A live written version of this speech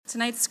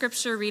Tonight's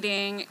scripture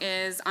reading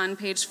is on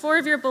page 4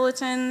 of your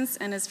bulletins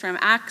and is from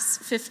Acts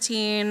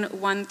 15,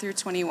 1 through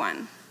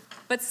 21.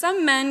 But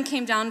some men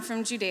came down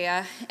from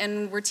Judea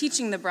and were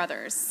teaching the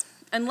brothers,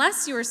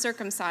 "Unless you are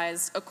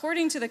circumcised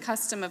according to the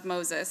custom of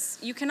Moses,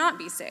 you cannot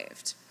be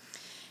saved."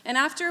 And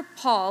after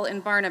Paul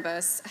and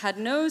Barnabas had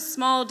no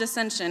small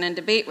dissension and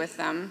debate with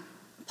them,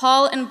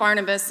 Paul and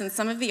Barnabas and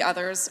some of the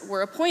others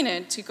were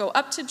appointed to go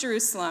up to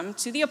Jerusalem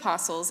to the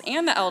apostles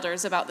and the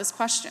elders about this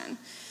question.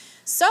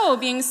 So,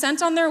 being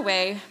sent on their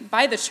way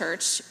by the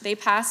church, they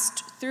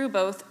passed through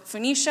both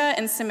Phoenicia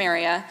and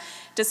Samaria,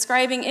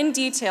 describing in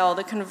detail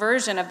the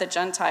conversion of the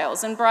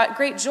Gentiles, and brought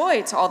great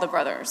joy to all the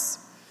brothers.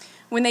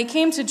 When they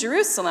came to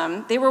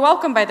Jerusalem, they were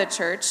welcomed by the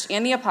church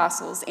and the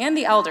apostles and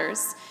the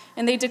elders,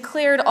 and they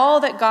declared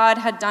all that God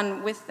had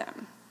done with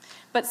them.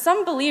 But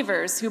some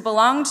believers who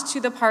belonged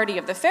to the party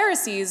of the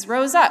Pharisees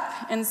rose up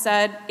and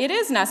said, "It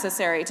is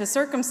necessary to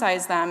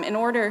circumcise them in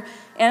order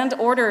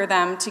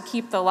them to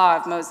keep the law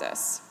of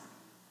Moses."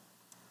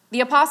 The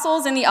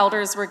apostles and the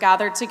elders were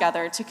gathered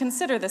together to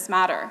consider this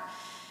matter.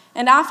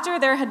 And after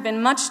there had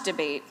been much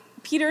debate,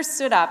 Peter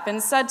stood up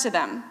and said to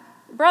them,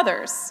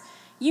 "Brothers,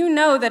 you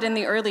know that in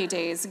the early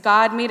days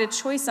God made a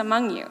choice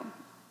among you,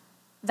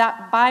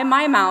 that by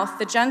my mouth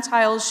the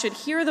Gentiles should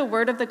hear the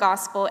word of the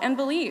gospel and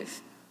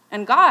believe.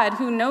 And God,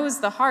 who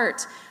knows the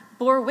heart,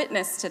 bore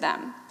witness to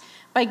them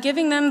by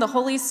giving them the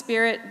Holy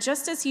Spirit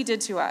just as he did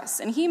to us.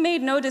 And he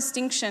made no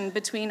distinction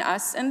between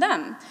us and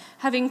them,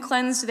 having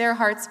cleansed their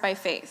hearts by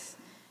faith.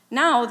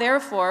 Now,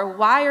 therefore,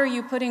 why are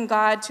you putting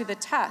God to the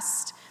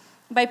test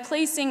by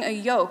placing a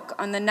yoke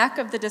on the neck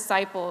of the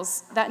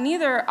disciples that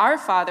neither our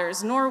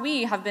fathers nor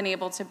we have been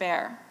able to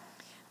bear?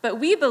 But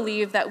we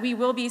believe that we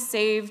will be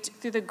saved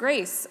through the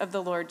grace of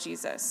the Lord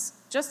Jesus,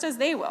 just as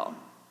they will."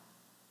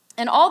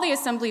 And all the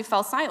assembly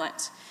fell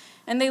silent,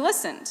 and they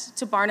listened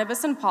to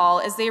Barnabas and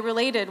Paul as they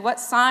related what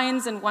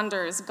signs and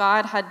wonders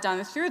God had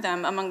done through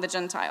them among the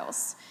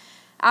Gentiles.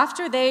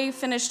 After they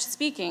finished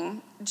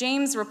speaking,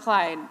 James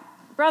replied,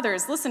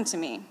 "Brothers, listen to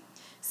me.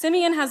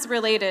 Simeon has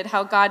related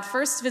how God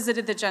first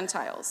visited the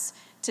Gentiles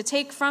to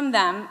take from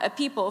them a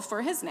people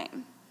for his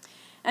name.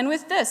 And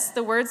with this,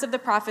 the words of the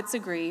prophets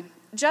agree,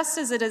 just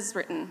as it is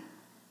written,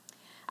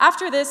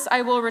 'After this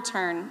I will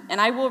return,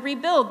 and I will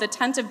rebuild the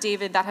tent of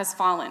David that has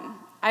fallen.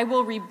 I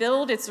will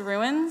rebuild its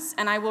ruins,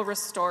 and I will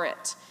restore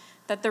it,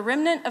 that the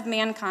remnant of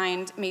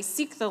mankind may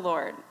seek the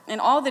Lord, and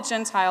all the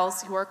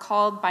Gentiles who are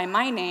called by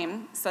my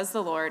name, says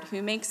the Lord,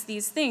 who makes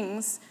these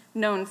things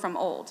known from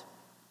old.'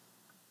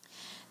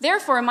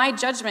 Therefore, my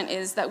judgment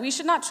is that we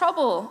should not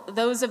trouble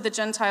those of the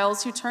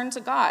Gentiles who turn to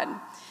God,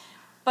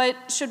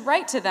 but should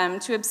write to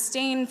them to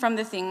abstain from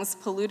the things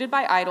polluted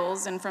by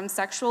idols and from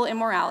sexual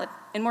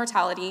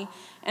immortality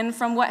and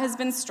from what has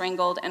been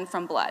strangled and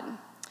from blood.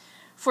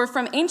 For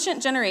from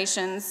ancient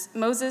generations,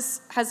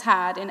 Moses has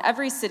had in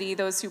every city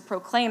those who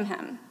proclaim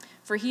him,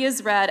 for he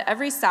is read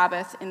every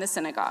Sabbath in the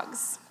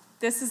synagogues."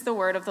 This is the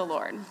word of the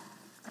Lord.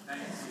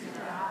 Thanks be to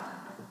God.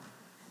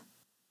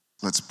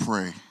 Let's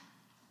pray.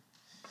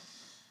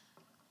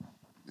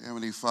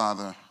 Heavenly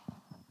Father,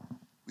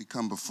 we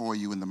come before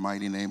you in the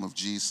mighty name of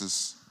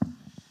Jesus.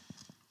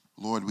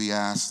 Lord, we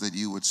ask that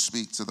you would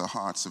speak to the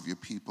hearts of your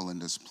people in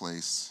this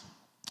place.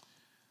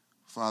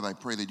 Father, I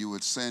pray that you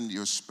would send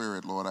your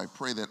spirit, Lord. I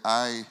pray that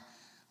I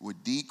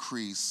would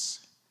decrease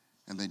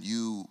and that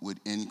you would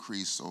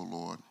increase, oh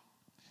Lord.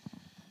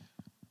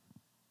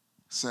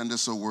 Send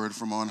us a word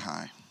from on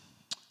high.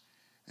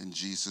 In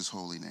Jesus'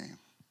 holy name,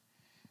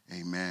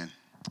 amen.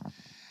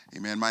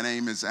 Amen. My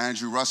name is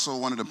Andrew Russell,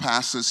 one of the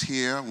pastors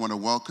here. I want to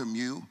welcome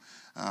you.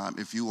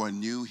 If you are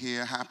new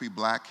here, happy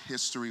Black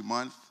History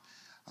Month.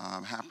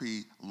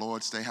 Happy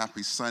Lord's Day,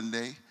 happy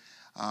Sunday.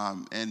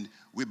 And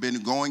we've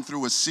been going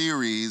through a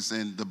series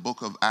in the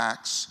book of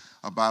Acts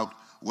about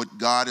what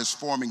God is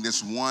forming,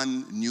 this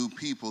one new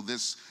people,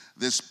 this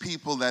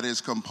people that is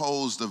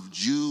composed of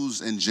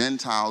Jews and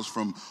Gentiles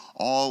from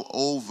all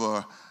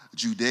over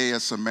Judea,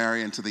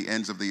 Samaria, and to the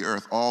ends of the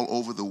earth, all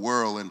over the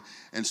world.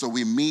 And so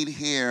we meet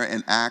here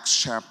in Acts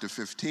chapter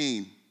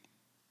 15.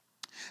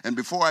 And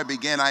before I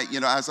begin,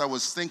 as I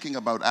was thinking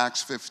about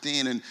Acts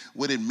 15 and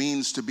what it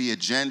means to be a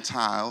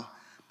Gentile,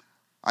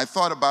 I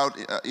thought about,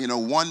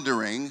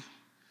 wondering,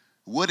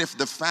 what if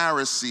the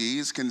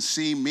Pharisees can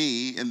see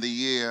me in the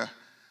year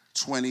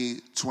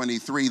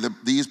 2023?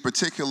 These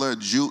particular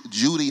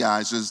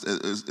Judaizers,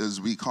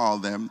 as we call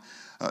them,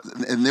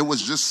 and there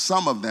was just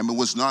some of them. It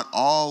was not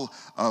all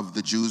of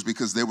the Jews,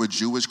 because there were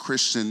Jewish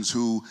Christians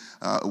who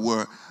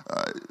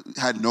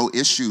had no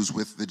issues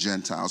with the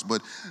Gentiles.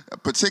 But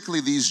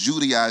particularly these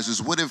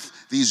Judaizers, what if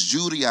these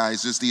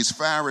Judaizers, these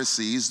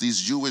Pharisees,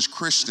 these Jewish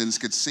Christians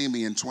could see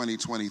me in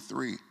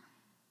 2023?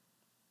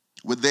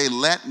 Would they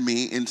let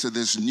me into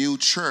this new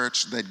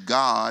church that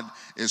God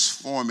is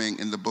forming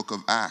in the book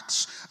of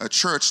Acts? A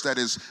church that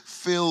is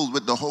filled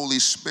with the Holy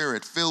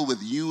Spirit, filled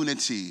with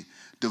unity,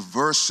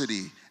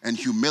 diversity, and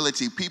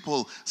humility,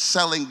 people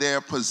selling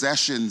their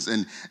possessions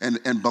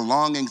and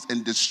belongings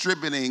and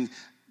distributing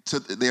to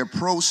their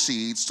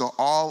proceeds to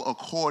all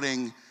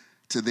according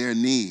to their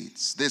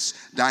needs. This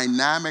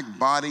dynamic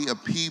body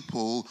of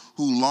people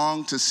who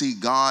long to see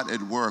God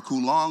at work,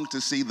 who long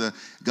to see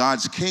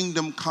God's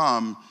kingdom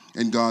come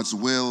and God's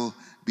will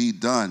be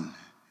done.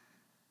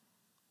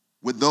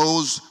 With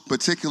those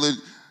particular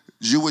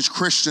Jewish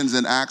Christians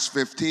in Acts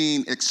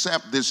 15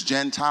 accept this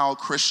Gentile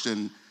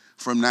Christian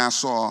from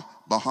Nassau,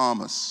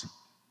 Bahamas?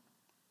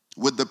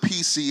 Would the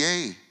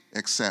PCA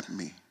accept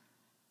me?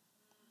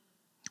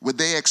 Would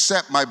they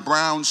accept my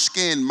brown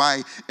skin,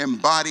 my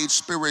embodied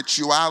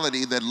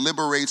spirituality that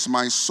liberates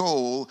my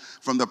soul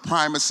from the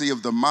primacy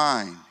of the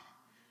mind?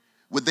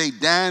 Would they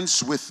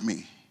dance with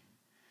me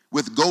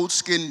with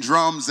goatskin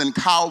drums and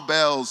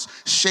cowbells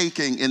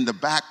shaking in the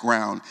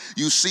background?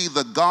 You see,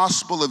 the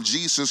gospel of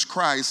Jesus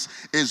Christ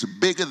is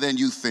bigger than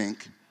you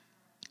think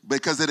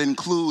because it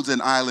includes an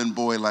island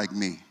boy like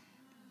me.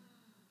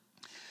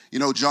 You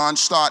know, John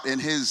Stott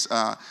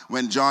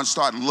when John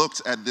Stott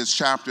looked at this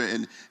chapter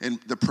in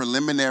the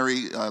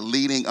preliminary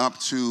leading up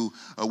to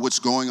what's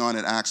going on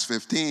in Acts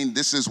 15,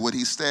 this is what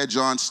he said.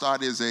 John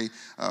Stott is a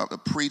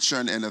preacher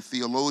and a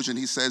theologian.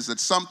 He says that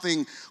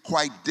something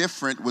quite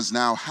different was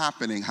now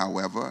happening,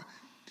 however,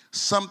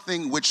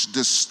 something which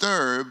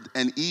disturbed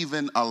and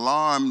even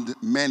alarmed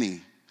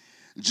many.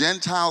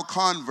 Gentile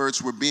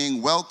converts were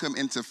being welcomed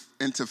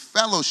into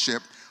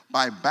fellowship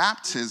by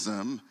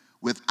baptism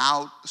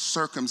without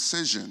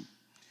circumcision.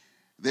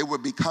 They were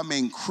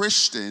becoming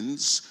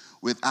Christians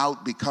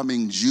without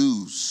becoming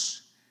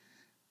Jews.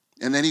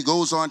 And then he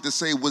goes on to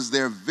say, was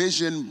their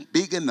vision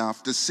big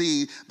enough to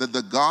see that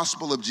the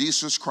gospel of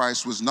Jesus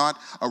Christ was not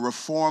a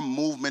reform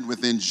movement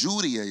within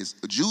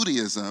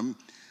Judaism,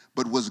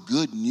 but was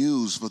good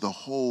news for the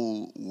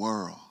whole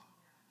world?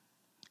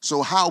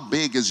 So how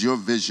big is your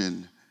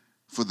vision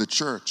for the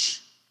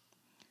church?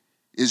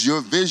 Is your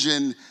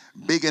vision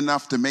big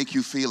enough to make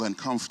you feel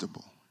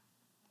uncomfortable?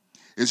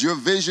 Is your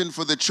vision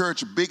for the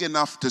church big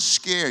enough to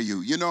scare you?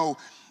 You know,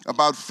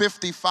 about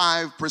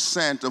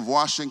 55% of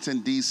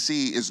Washington,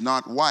 D.C. is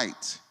not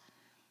white.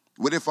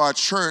 What if our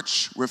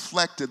church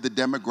reflected the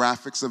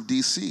demographics of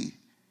D.C.?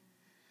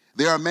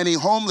 There are many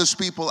homeless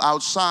people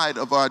outside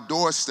of our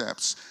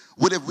doorsteps.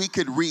 What if we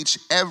could reach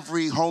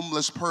every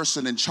homeless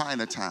person in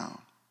Chinatown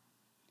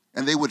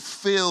and they would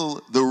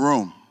fill the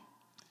room?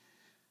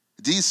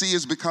 D.C.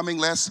 is becoming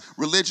less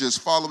religious,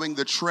 following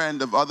the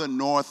trend of other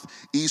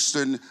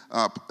northeastern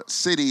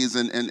cities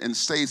and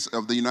states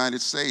of the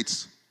United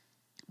States.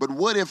 But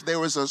what if there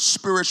was a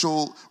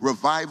spiritual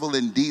revival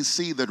in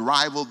D.C. that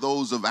rivaled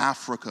those of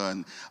Africa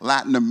and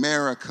Latin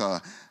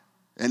America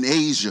and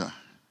Asia?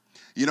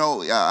 You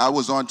know, I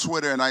was on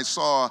Twitter and I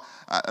saw,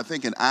 I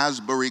think in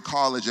Asbury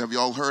College, have you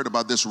all heard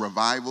about this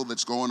revival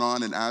that's going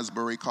on in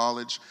Asbury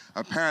College?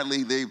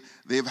 Apparently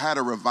they've had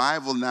a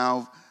revival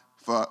now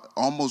for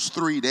almost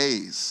 3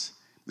 days.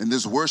 And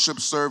this worship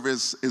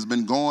service has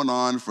been going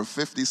on for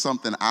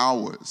 50-something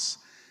hours.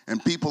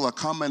 And people are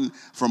coming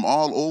from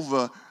all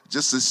over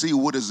just to see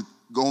what is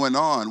going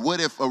on.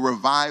 What if a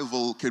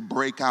revival could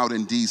break out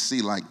in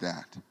D.C. like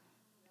that?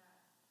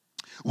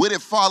 What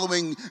if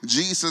following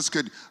Jesus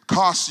could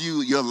cost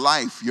you your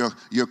life,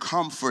 your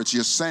comforts,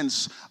 your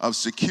sense of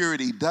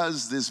security?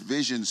 Does this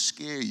vision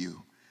scare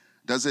you?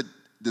 Does it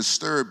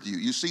disturb you?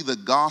 You see, the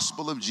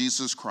gospel of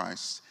Jesus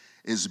Christ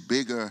is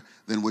bigger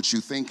than what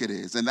you think it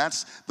is. And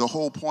that's the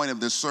whole point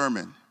of this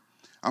sermon.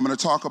 I'm going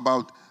to talk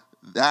about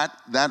that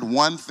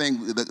one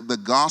thing, the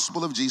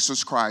gospel of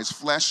Jesus Christ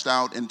fleshed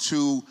out in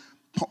 2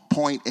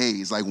 point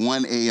A's, like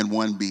 1A and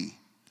 1B.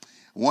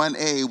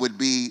 1A would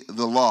be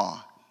the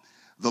law.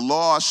 The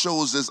law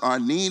shows us our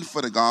need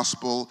for the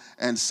gospel,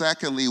 and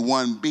secondly,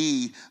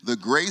 1B, the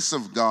grace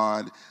of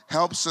God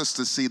helps us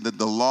to see that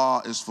the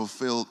law is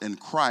fulfilled in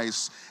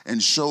Christ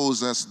and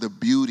shows us the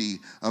beauty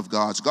of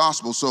God's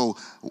gospel. So,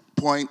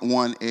 point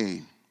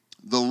 1A,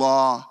 the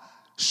law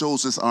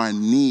shows us our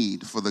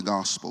need for the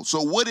gospel.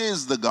 So what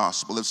is the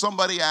gospel? If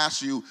somebody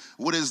asks you,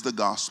 what is the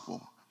gospel?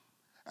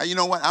 And you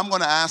know what? I'm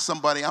going to ask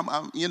somebody, I'm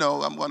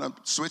going to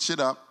switch it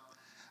up.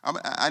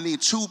 I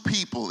need 2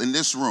 people in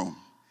this room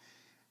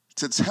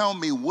to tell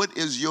me what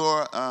is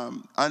your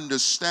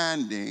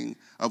understanding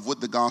of what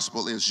the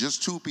gospel is.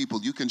 Just 2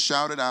 people. You can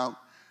shout it out.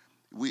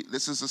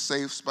 This is a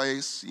safe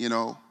space, you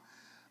know.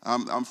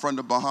 I'm from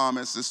the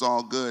Bahamas. It's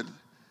all good.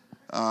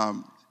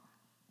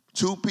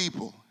 2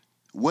 people.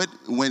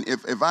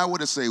 If I were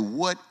to say,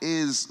 what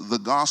is the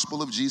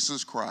gospel of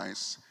Jesus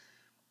Christ,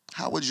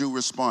 how would you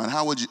respond?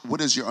 What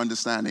is your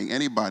understanding?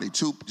 Anybody?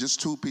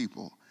 Just 2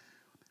 people.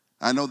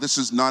 I know this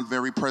is not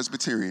very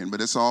Presbyterian,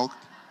 but it's all.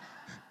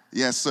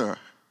 Yes, sir.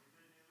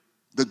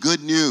 The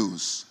good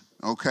news,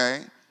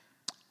 okay?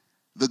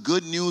 The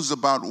good news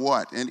about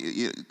what? And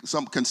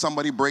can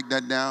somebody break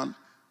that down?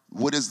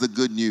 What is the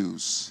good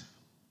news?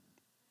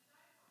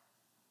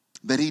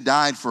 That he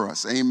died for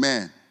us,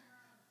 amen.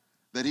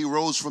 That he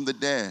rose from the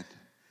dead,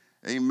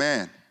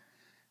 amen.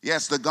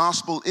 Yes, the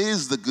gospel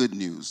is the good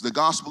news. The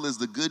gospel is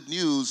the good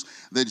news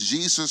that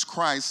Jesus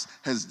Christ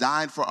has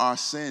died for our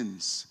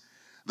sins.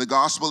 The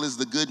gospel is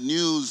the good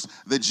news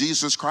that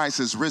Jesus Christ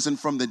has risen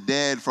from the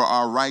dead for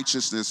our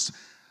righteousness,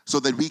 so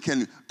that we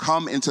can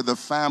come into the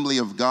family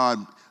of God,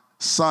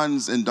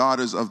 sons and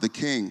daughters of the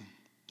King.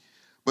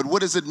 But what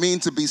does it mean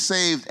to be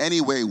saved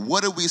anyway?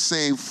 What are we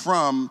saved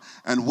from,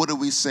 and what are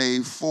we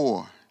saved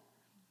for?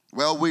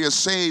 Well, we are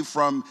saved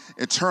from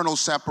eternal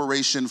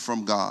separation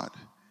from God.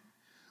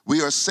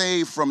 We are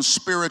saved from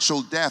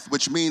spiritual death,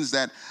 which means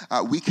that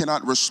we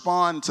cannot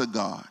respond to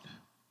God.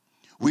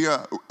 We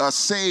are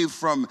saved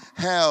from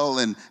hell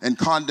and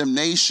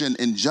condemnation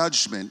and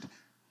judgment.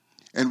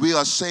 And we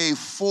are saved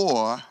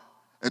for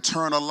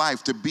eternal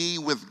life, to be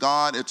with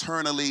God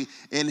eternally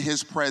in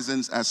his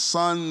presence as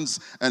sons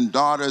and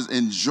daughters,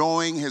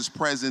 enjoying his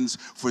presence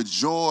for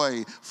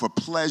joy, for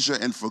pleasure,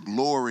 and for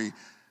glory,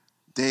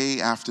 day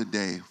after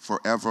day,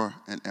 forever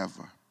and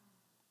ever.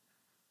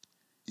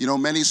 You know,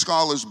 many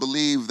scholars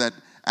believe that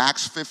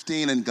Acts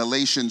 15 and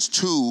Galatians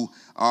 2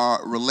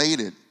 are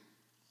related.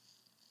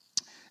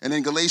 And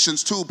in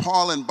Galatians 2,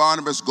 Paul and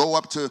Barnabas go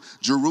up to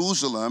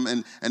Jerusalem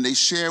and they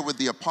share with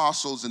the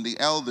apostles and the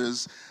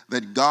elders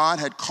that God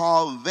had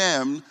called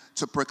them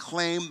to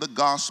proclaim the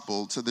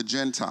gospel to the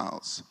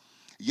Gentiles.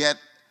 Yet,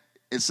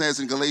 it says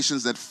in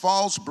Galatians that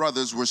false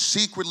brothers were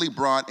secretly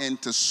brought in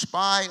to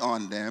spy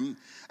on them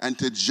and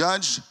to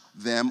judge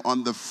them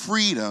on the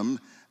freedom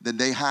that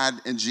they had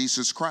in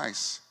Jesus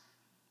Christ.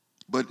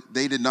 But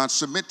they did not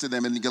submit to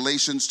them. In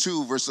Galatians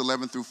 2, verse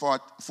 11 through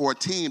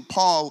 14,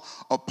 Paul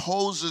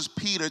opposes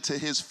Peter to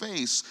his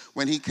face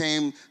when he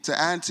came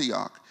to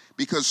Antioch,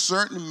 because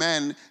certain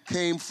men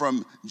came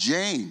from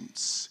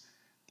James,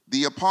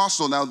 the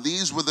apostle. Now,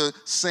 these were the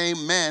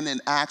same men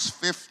in Acts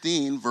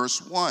 15, verse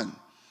 1.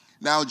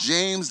 Now,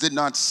 James did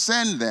not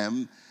send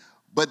them,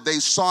 but they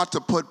sought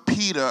to put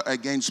Peter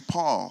against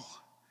Paul.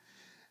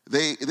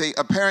 They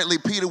apparently,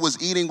 Peter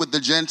was eating with the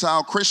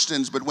Gentile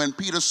Christians, but when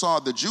Peter saw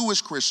the Jewish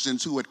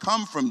Christians who had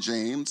come from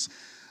James,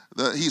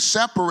 he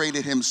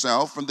separated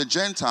himself from the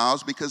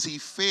Gentiles because he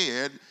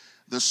feared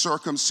the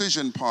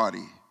circumcision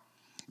party.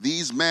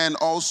 These men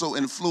also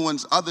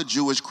influenced other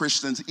Jewish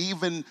Christians.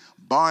 Even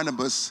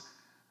Barnabas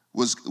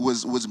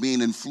was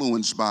being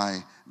influenced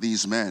by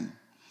these men.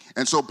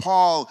 And so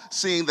Paul,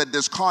 seeing that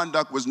this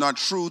conduct was not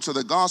true to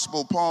the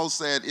gospel, Paul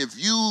said,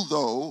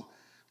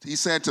 he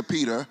said to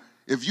Peter,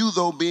 if you,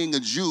 though being a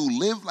Jew,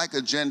 live like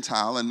a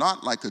Gentile and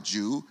not like a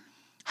Jew,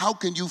 how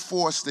can you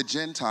force the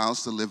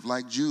Gentiles to live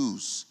like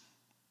Jews?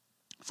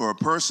 For a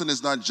person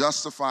is not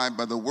justified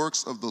by the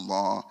works of the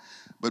law,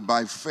 but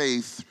by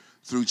faith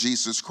through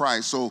Jesus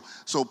Christ.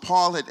 So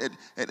Paul had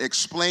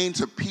explained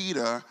to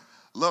Peter,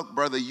 look,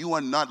 brother, you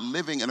are not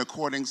living in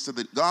accordance to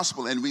the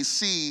gospel. And we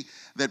see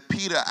that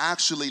Peter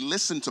actually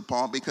listened to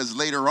Paul, because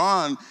later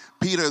on,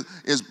 Peter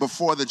is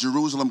before the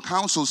Jerusalem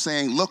council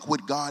saying, look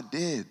what God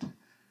did.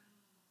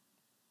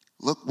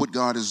 Look what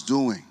God is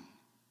doing.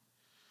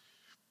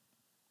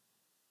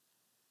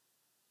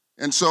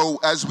 And so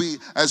as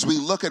we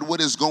look at what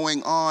is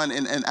going on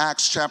in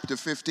Acts chapter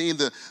 15,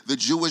 the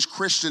Jewish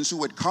Christians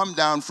who had come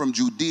down from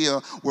Judea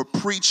were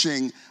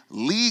preaching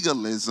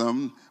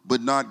legalism,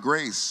 but not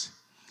grace.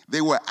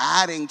 They were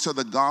adding to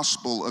the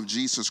gospel of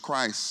Jesus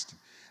Christ.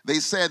 They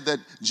said that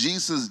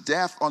Jesus'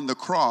 death on the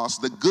cross,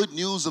 the good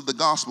news of the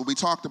gospel, we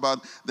talked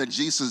about that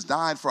Jesus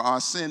died for our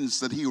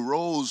sins, that he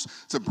rose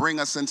to bring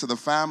us into the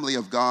family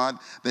of God,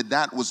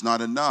 that was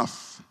not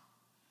enough.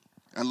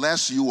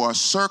 Unless you are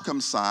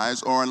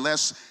circumcised, or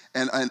unless,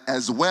 and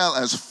as well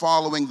as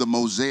following the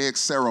Mosaic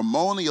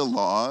ceremonial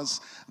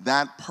laws,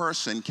 that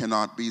person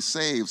cannot be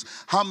saved.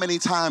 How many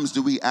times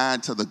do we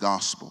add to the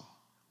gospel?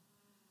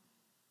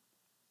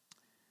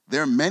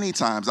 There are many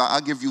times. I'll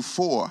give you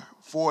four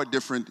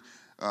different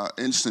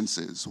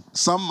instances.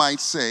 Some might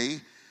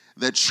say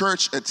that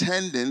church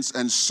attendance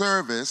and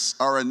service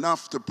are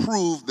enough to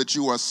prove that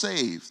you are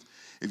saved.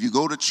 If you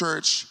go to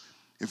church,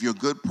 if you're a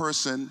good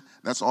person,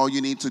 that's all you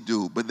need to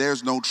do. But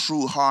there's no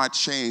true heart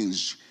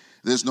change.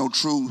 There's no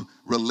true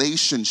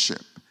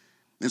relationship.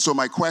 And so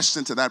my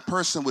question to that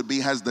person would be,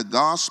 has the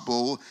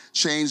gospel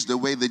changed the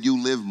way that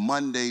you live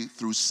Monday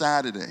through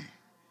Saturday?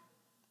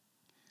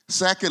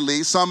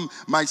 Secondly, some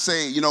might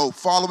say,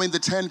 following the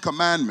 10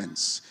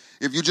 Commandments.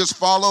 If you just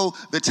follow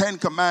the 10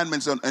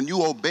 Commandments and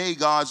you obey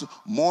God's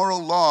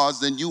moral laws,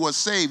 then you are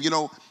saved.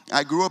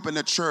 I grew up in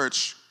a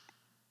church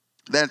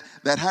that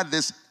had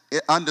this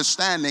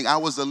understanding. I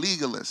was a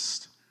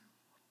legalist.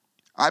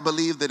 I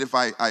believed that if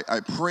I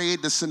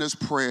prayed the sinner's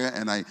prayer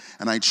and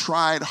I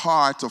tried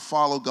hard to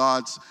follow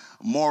God's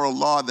moral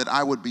law, that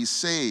I would be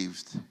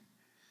saved.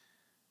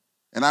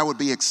 And I would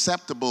be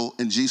acceptable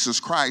in Jesus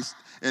Christ,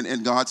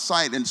 in God's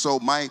sight. And so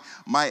my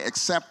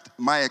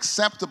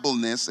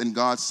acceptableness in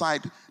God's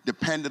sight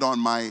depended on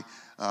my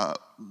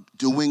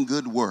doing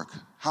good work.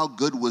 How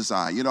good was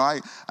I?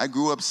 I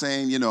grew up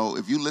saying,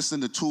 if you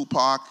listen to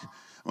Tupac,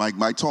 like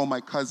I told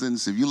my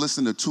cousins, if you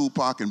listen to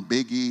Tupac and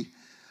Biggie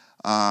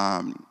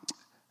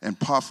and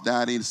Puff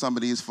Daddy and some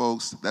of these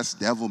folks, that's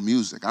devil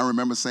music. I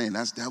remember saying,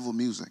 that's devil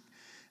music.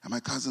 And my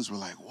cousins were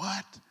like,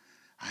 what?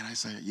 And I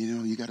said,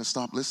 you got to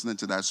stop listening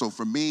to that. So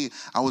for me,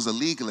 I was a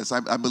legalist.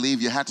 I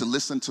believe you had to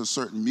listen to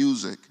certain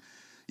music.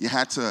 You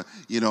had to,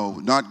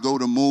 not go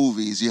to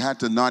movies. You had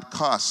to not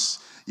cuss.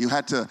 You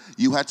had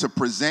to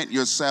present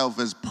yourself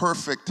as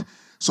perfect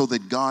so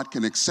that God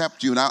can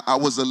accept you. And I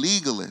was a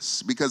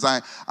legalist because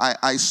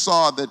I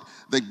saw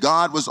that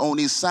God was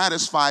only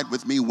satisfied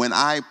with me when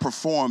I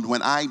performed,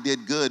 when I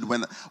did good,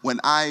 when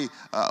I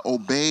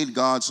obeyed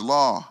God's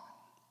law.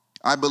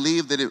 I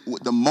believed that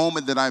the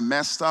moment that I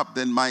messed up,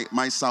 then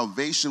my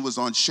salvation was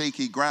on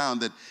shaky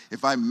ground, that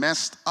if I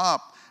messed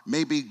up,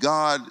 maybe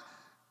God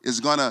is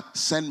going to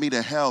send me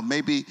to hell.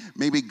 Maybe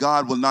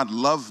God will not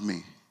love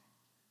me.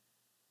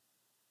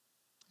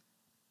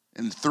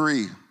 And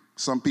 3,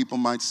 some people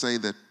might say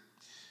that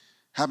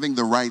having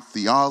the right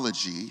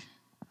theology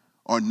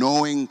or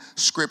knowing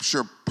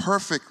Scripture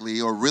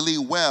perfectly or really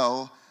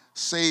well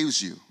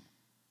saves you.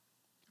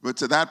 But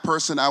to that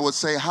person, I would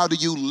say, how do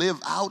you live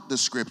out the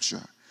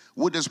Scripture?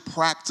 What does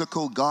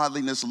practical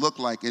godliness look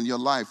like in your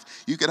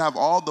life? You can have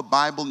all the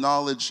Bible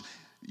knowledge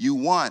you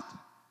want,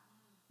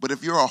 but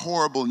if you're a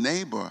horrible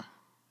neighbor,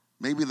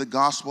 maybe the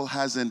gospel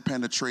hasn't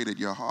penetrated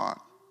your heart.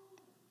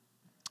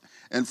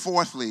 And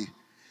 4thly,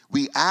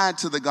 we add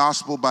to the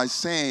gospel by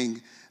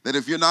saying that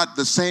if you're not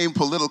the same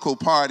political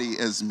party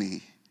as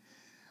me,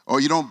 or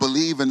you don't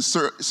believe in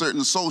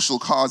certain social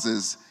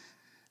causes,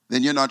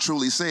 then you're not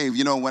truly saved.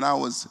 You know, when I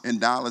was in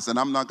Dallas, and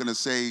I'm not going to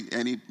say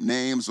any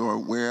names or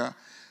where,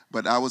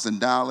 but I was in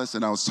Dallas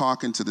and I was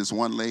talking to this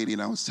one lady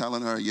and I was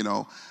telling her, you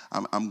know,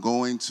 I'm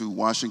going to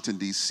Washington,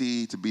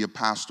 D.C. to be a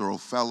pastoral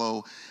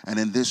fellow. And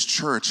in this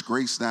church,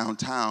 Grace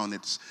Downtown,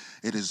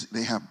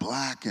 they have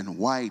black and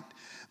white.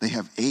 They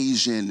have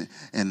Asian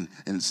and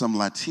some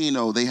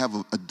Latino. They have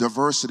a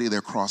diversity.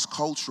 They're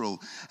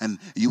cross-cultural. And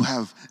you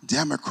have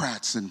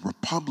Democrats and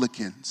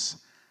Republicans.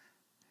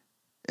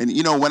 And,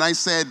 you know, when I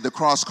said the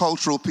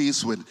cross-cultural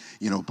piece with,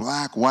 you know,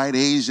 black, white,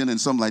 Asian, and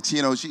some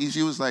Latino,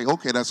 she was like,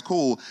 okay, that's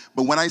cool.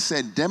 But when I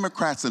said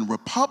Democrats and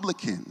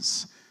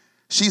Republicans,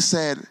 she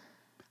said,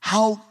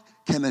 how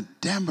can a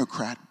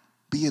Democrat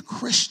be a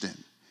Christian?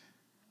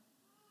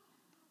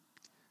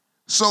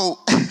 So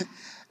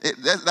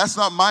that's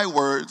not my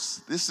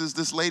words. This is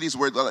this lady's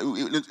word.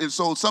 And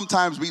so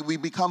sometimes we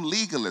become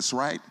legalists,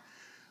 right?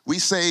 We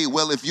say,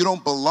 well, if you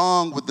don't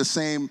belong with the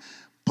same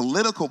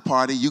political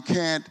party, you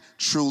can't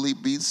truly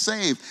be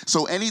saved.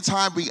 So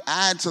anytime we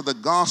add to the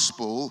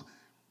gospel,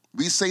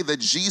 we say that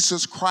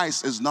Jesus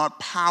Christ is not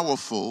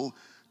powerful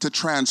to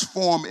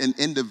transform an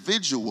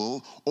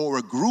individual or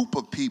a group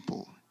of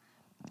people.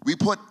 We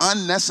put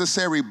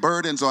unnecessary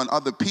burdens on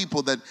other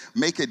people that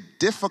make it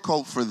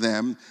difficult for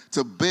them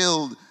to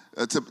build,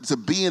 to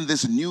be in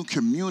this new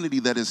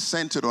community that is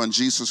centered on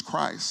Jesus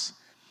Christ.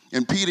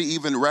 And Peter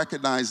even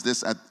recognized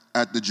this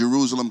at the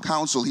Jerusalem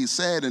Council. He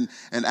said in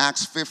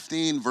Acts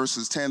 15,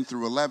 verses 10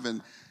 through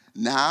 11,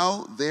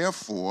 now,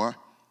 therefore,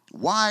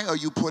 why are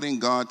you putting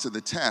God to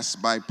the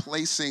test by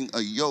placing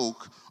a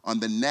yoke on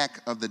the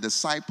neck of the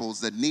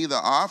disciples that neither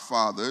our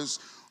fathers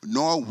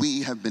nor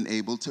we have been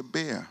able to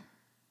bear?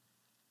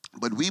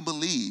 But we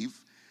believe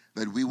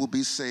that we will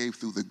be saved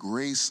through the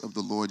grace of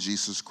the Lord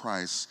Jesus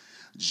Christ,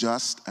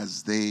 just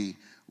as they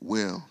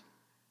will.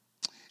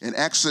 In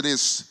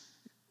Exodus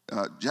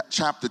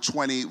chapter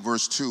 20,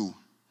 verse 2,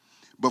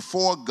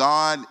 before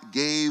God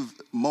gave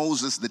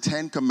Moses the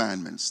 10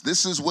 commandments,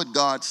 this is what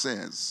God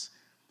says: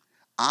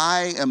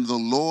 I am the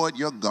Lord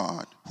your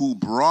God who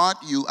brought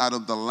you out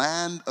of the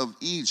land of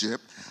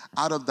Egypt,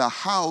 out of the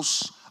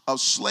house of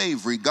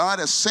slavery. God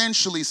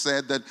essentially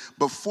said that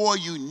before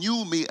you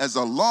knew me as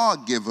a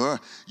lawgiver,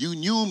 you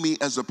knew me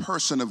as a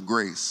person of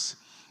grace.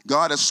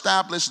 God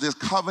established this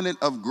covenant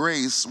of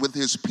grace with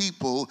his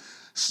people,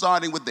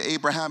 starting with the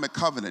Abrahamic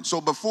covenant. So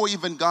before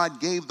even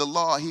God gave the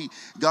law,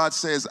 God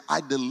says,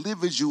 I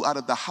delivered you out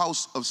of the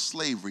house of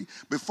slavery.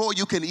 Before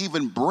you can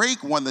even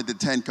break one of the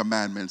 10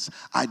 commandments,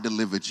 I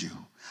delivered you.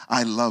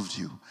 I loved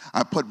you.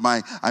 I put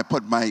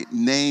my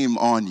name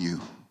on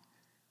you.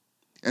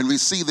 And we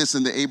see this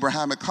in the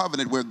Abrahamic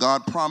covenant, where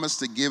God promised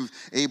to give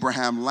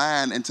Abraham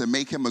land and to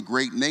make him a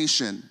great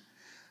nation,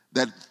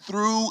 that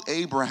through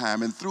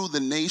Abraham and through the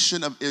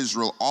nation of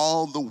Israel,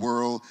 all the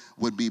world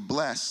would be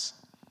blessed.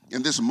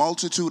 And this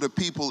multitude of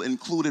people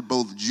included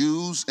both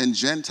Jews and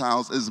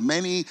Gentiles, as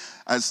many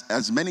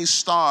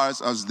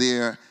stars as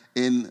there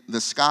in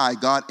the sky.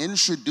 God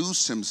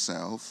introduced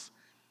himself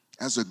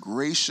as a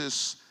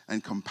gracious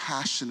and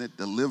compassionate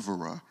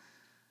deliverer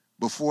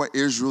before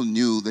Israel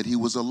knew that he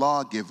was a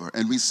lawgiver.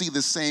 And we see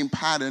the same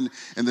pattern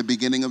in the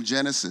beginning of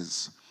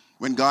Genesis.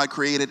 When God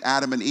created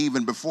Adam and Eve,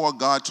 and before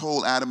God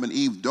told Adam and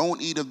Eve,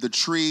 don't eat of the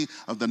tree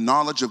of the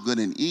knowledge of good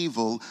and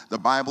evil, the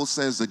Bible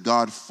says that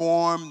God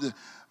formed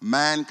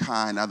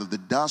mankind out of the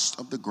dust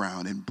of the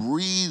ground and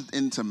breathed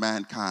into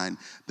mankind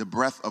the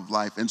breath of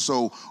life. And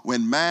so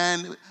when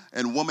man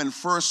and woman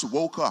first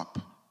woke up,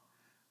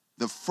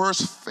 the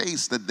first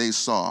face that they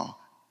saw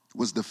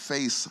was the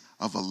face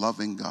of a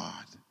loving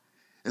God.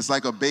 It's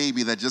like a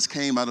baby that just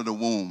came out of the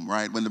womb,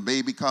 right? When the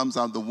baby comes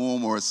out of the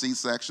womb, or a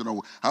C-section,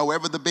 or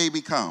however the baby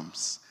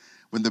comes,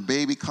 when the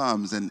baby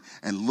comes and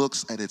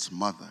looks at its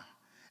mother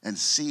and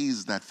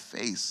sees that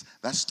face,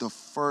 that's the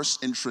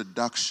first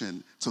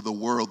introduction to the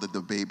world that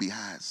the baby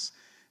has.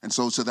 And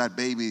so to that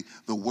baby,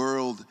 the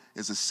world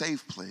is a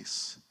safe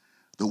place.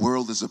 The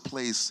world is a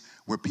place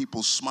where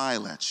people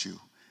smile at you,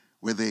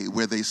 where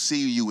they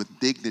see you with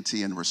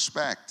dignity and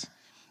respect.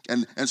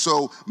 And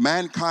so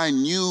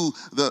mankind knew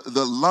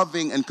the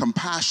loving and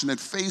compassionate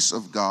face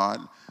of God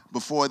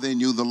before they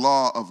knew the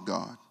law of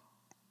God.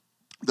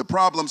 The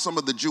problem some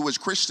of the Jewish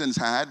Christians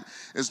had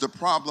is the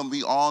problem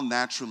we all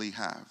naturally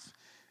have.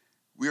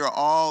 We are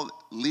all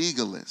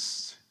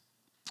legalists.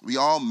 We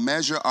all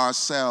measure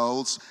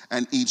ourselves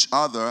and each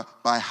other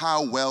by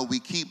how well we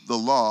keep the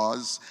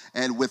laws,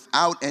 and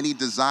without any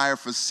desire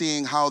for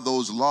seeing how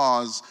those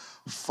laws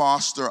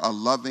foster a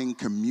loving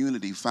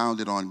community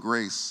founded on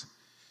grace.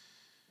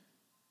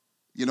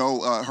 You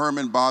know,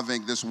 Herman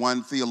Bavinck, this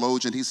one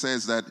theologian, he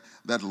says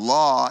that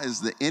law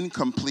is the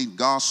incomplete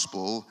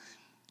gospel,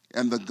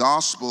 and the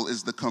gospel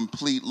is the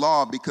complete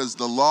law, because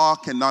the law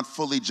cannot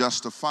fully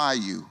justify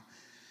you.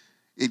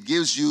 It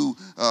gives you,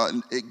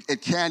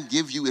 it can't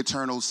give you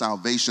eternal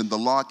salvation. The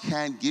law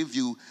can't give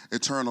you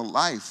eternal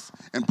life.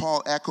 And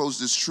Paul echoes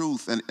this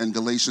truth in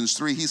Galatians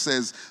 3. He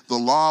says, the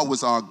law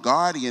was our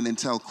guardian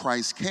until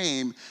Christ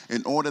came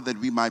in order that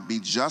we might be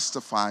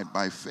justified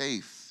by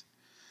faith.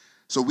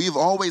 So we've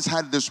always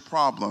had this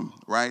problem,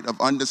 right,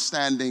 of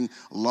understanding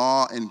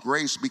law and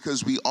grace,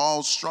 because we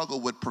all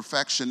struggle with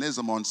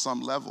perfectionism on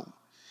some level.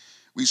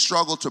 We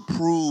struggle to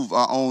prove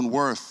our own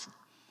worth.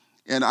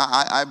 And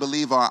I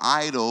believe our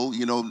idol,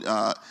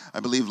 I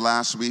believe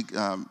last week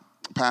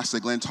Pastor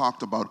Glenn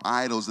talked about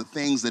idols, the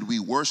things that we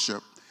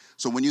worship.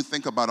 So when you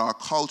think about our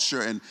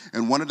culture,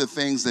 and one of the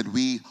things that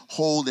we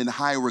hold in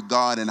high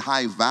regard and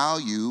high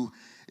value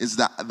is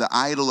the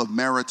idol of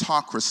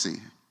meritocracy.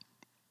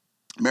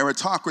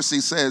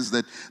 Meritocracy says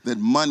that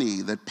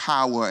money, that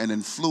power and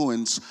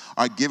influence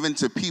are given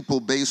to people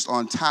based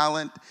on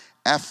talent,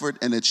 effort,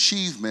 and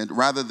achievement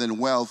rather than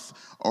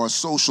wealth or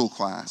social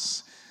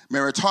class.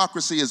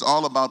 Meritocracy is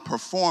all about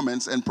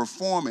performance, and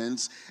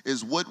performance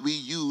is what we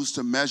use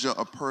to measure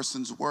a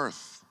person's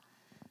worth.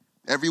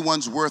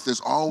 Everyone's worth is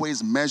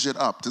always measured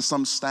up to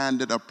some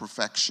standard of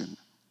perfection.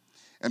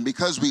 And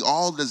because we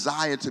all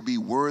desire to be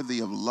worthy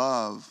of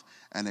love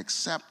and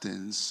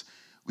acceptance,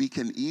 we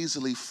can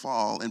easily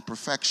fall in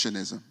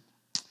perfectionism.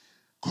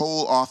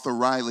 Cole Arthur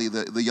Riley,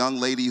 the young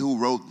lady who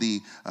wrote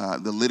the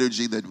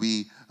liturgy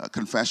that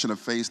Confession of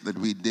Faith that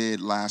we did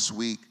last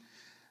week,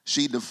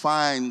 she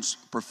defines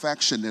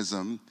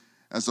perfectionism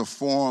as a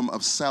form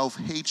of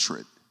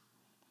self-hatred.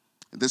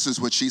 This is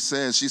what she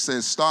says. She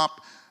says, stop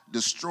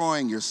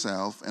destroying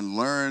yourself and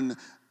learn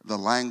the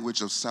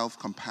language of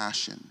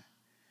self-compassion.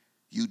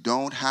 You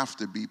don't have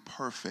to be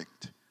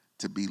perfect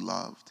to be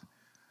loved.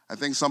 I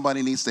think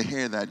somebody needs to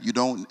hear that. You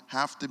don't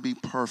have to be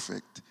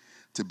perfect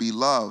to be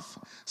loved.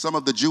 Some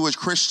of the Jewish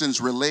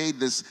Christians relayed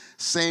this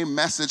same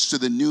message to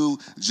the new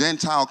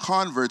Gentile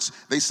converts.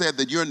 They said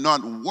that you're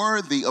not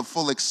worthy of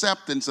full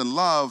acceptance and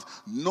love,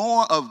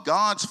 nor of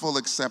God's full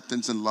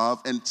acceptance and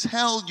love,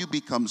 until you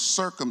become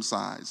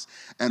circumcised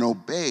and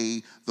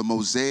obey the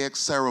Mosaic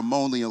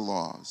ceremonial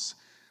laws.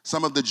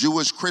 Some of the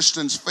Jewish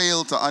Christians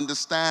failed to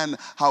understand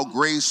how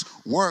grace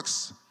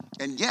works,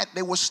 and yet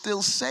they were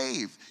still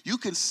saved. You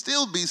can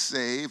still be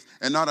saved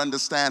and not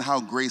understand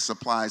how grace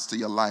applies to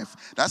your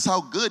life. That's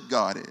how good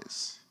God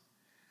is.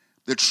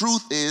 The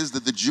truth is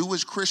that the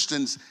Jewish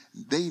Christians,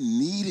 they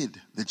needed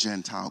the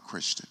Gentile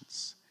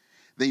Christians.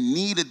 They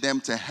needed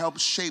them to help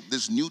shape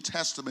this New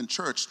Testament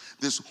church,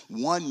 this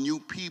one new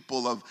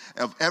people of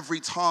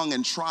every tongue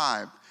and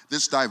tribe,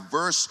 this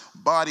diverse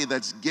body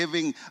that's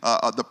giving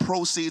the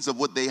proceeds of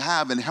what they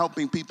have and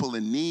helping people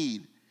in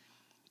need.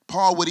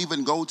 Paul would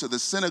even go to the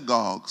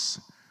synagogues.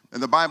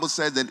 And the Bible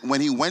said that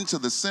when he went to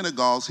the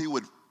synagogues, he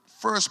would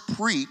first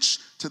preach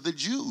to the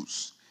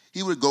Jews.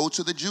 He would go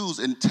to the Jews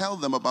and tell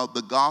them about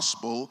the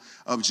gospel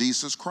of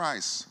Jesus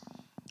Christ.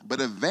 But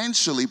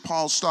eventually,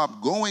 Paul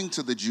stopped going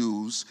to the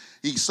Jews.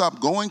 He stopped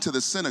going to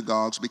the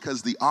synagogues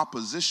because the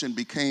opposition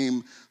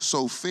became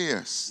so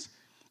fierce.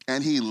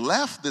 And he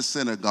left the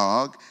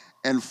synagogue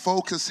and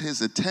focused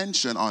his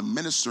attention on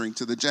ministering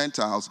to the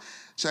Gentiles.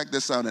 Check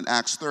this out in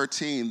Acts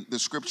 13, the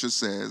scripture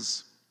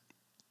says,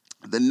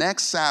 the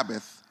next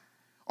Sabbath,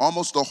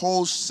 almost the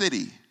whole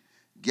city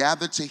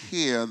gathered to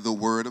hear the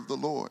word of the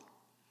Lord.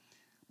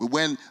 But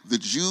when the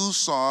Jews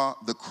saw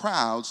the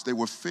crowds, they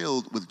were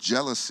filled with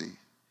jealousy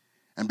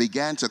and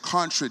began to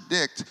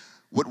contradict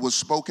what was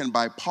spoken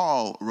by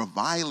Paul,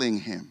 reviling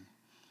him.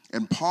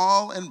 And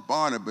Paul and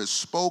Barnabas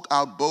spoke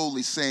out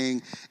boldly,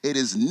 saying, it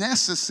is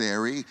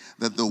necessary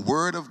that the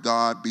word of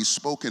God be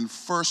spoken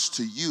first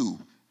to you,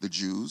 the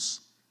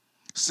Jews.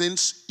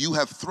 Since you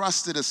have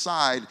thrust it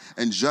aside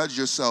and judged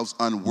yourselves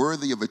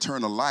unworthy of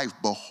eternal life,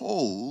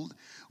 behold,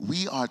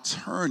 we are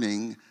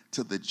turning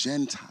to the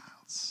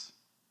Gentiles.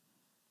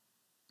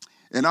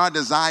 In our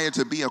desire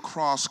to be a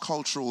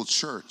cross-cultural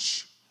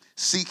church,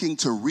 seeking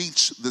to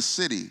reach the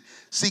city,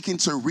 seeking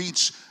to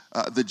reach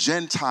the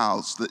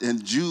Gentiles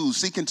and Jews,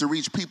 seeking to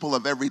reach people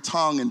of every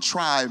tongue and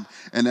tribe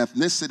and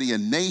ethnicity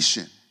and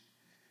nation,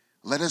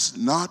 let us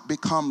not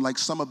become like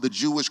some of the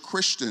Jewish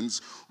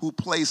Christians who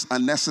place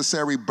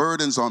unnecessary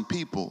burdens on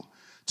people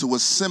to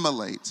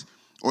assimilate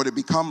or to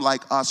become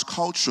like us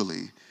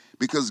culturally,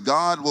 because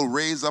God will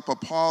raise up a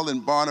Paul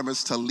and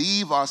Barnabas to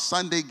leave our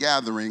Sunday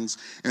gatherings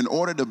in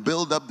order to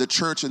build up the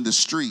church in the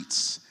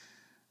streets,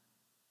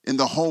 in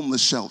the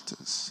homeless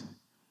shelters,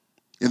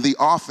 in the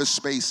office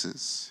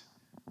spaces,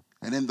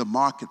 and in the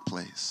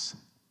marketplace.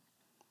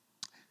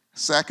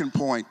 Second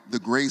point, the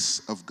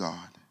grace of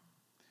God.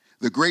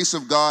 The grace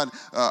of God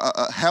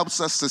helps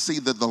us to see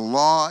that the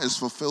law is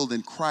fulfilled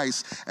in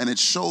Christ, and it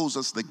shows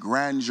us the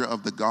grandeur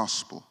of the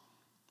gospel.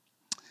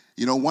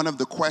 You know, one of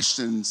the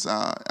questions,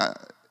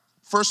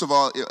 first of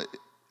all,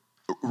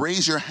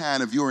 raise your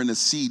hand if you're in a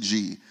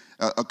CG,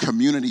 a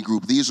community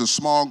group. These are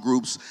small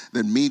groups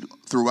that meet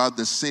throughout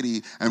the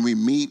city, and we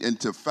meet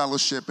into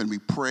fellowship, and we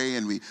pray,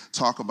 and we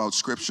talk about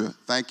scripture.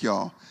 Thank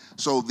y'all.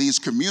 So these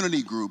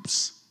community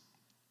groups,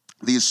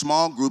 these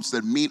small groups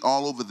that meet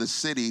all over the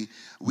city,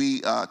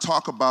 we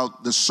talk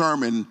about the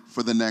sermon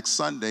for the next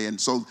Sunday.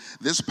 And so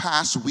this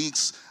past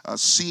week's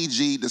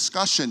CG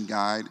discussion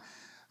guide,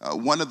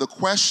 one of the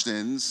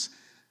questions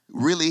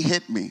really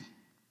hit me.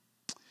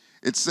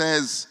 It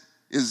says,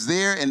 is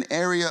there an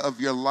area of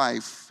your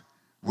life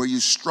where you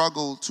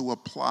struggle to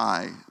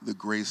apply the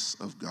grace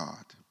of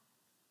God?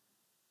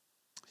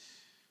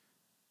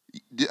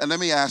 And let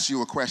me ask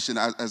you a question.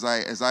 As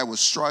I was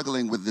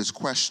struggling with this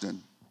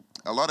question,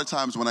 a lot of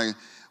times when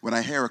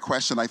I hear a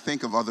question, I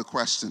think of other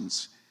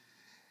questions.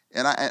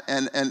 And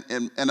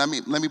I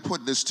mean, let me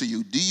put this to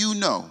you. Do you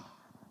know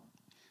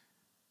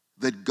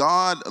that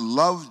God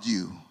loved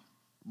you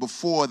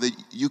before that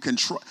you can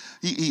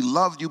he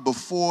loved you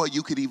before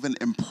you could even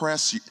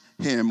impress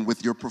him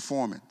with your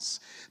performance?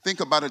 Think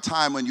about a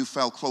time when you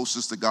felt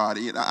closest to God.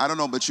 I don't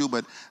know about you,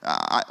 but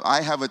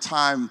I have a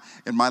time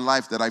in my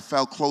life that I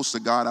felt close to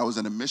God. I was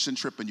in a mission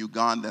trip in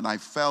Uganda, and I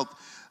felt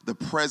the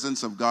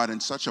presence of God in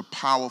such a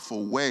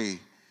powerful way.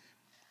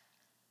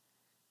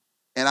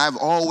 And I've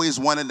always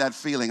wanted that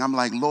feeling. I'm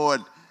like,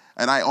 Lord,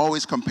 and I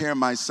always compare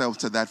myself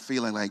to that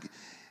feeling. Like,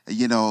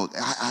 you know,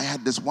 I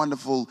had this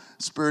wonderful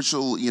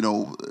spiritual,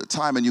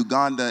 time in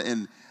Uganda,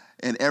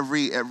 and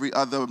every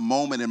other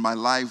moment in my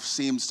life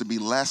seems to be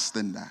less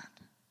than that.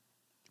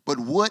 But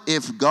what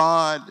if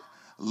God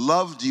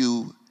loved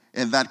you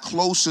in that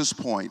closest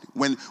point,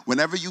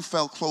 whenever you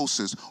felt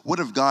closest? What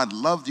if God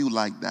loved you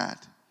like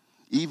that,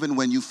 even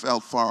when you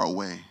felt far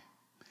away?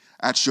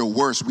 At your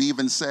worst, we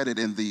even said it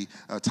in the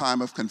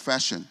time of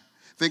confession.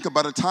 Think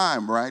about a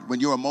time, right, when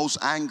you are most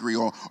angry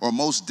or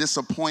most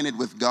disappointed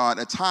with God,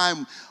 a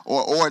time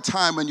or a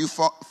time when you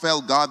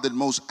felt God that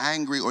most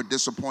angry or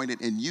disappointed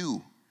in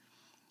you.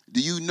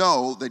 Do you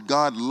know that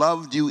God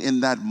loved you in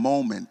that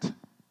moment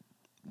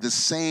the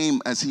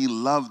same as he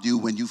loved you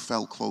when you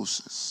felt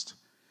closest?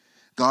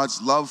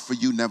 God's love for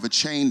you never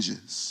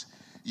changes.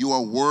 You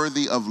are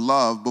worthy of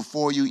love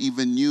before you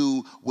even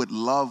knew what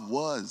love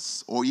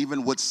was or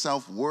even what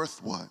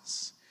self-worth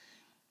was.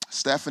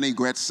 Stephanie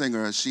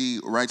Gretzinger, she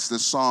writes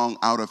this song,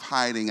 Out of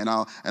Hiding, and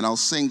I'll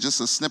sing just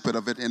a snippet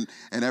of it. And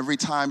every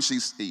time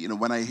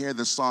when I hear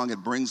this song, it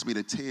brings me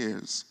to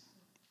tears.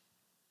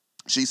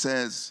 She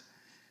says,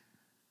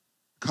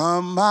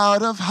 "Come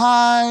out of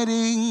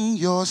hiding,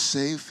 you're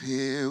safe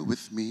here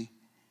with me.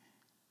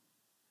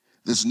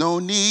 There's no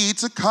need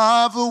to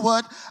cover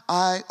what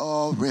I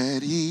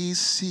already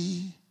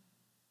see.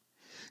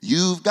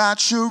 You've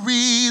got your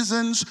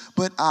reasons,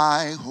 but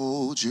I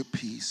hold your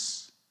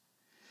peace.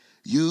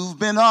 You've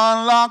been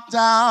on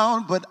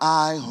lockdown, but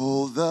I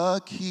hold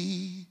the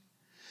key.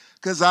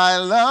 'Cause I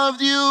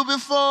loved you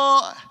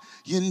before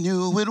you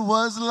knew it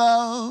was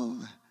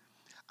love.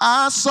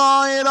 I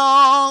saw it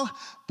all,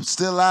 but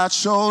still I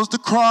chose the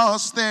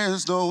cross.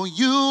 There's no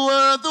you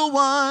were the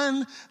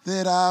one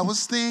that I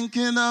was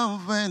thinking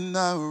of when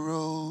I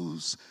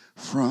rose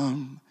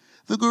from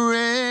the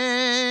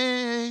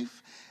grave."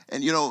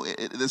 And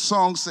the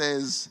song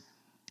says,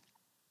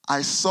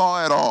 I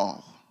saw it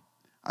all.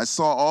 I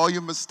saw all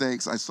your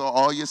mistakes. I saw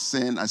all your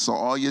sin. I saw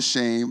all your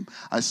shame.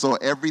 I saw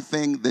every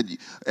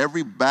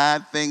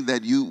bad thing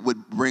that you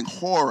would bring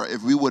horror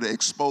if we would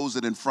expose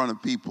it in front of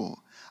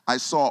people. I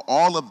saw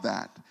all of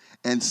that,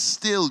 and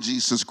still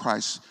Jesus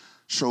Christ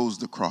chose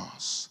the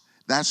cross.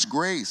 That's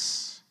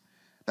grace.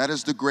 That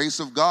is the grace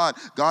of God.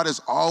 God has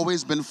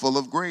always been full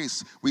of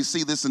grace. We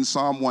see this in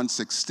Psalm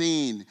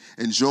 116,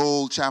 in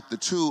Joel chapter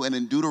 2, and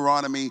in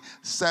Deuteronomy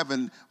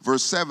 7,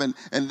 verse 7.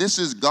 And this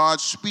is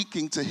God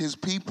speaking to his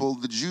people,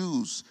 the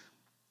Jews,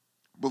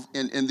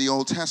 in the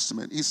Old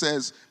Testament. He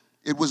says,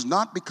 "It was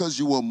not because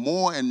you were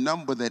more in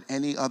number than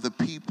any other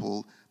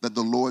people that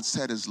the Lord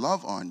set his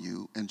love on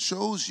you and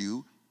chose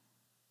you,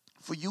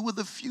 for you were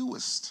the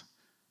fewest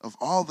of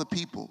all the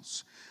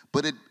peoples.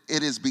 But it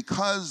is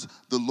because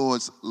the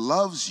Lord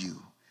loves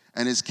you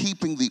and is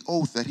keeping the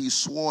oath that he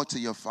swore to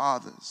your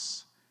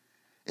fathers."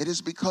 It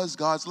is because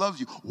God loves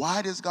you.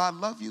 Why does God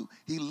love you?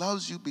 He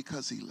loves you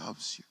because he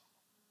loves you.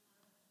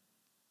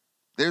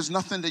 There's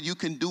nothing that you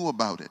can do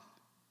about it.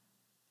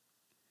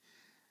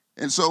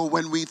 And so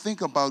when we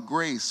think about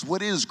grace,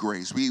 what is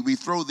grace? We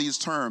throw these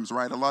terms,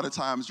 right? A lot of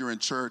times you're in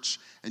church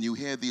and you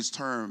hear these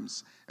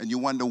terms and you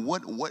wonder,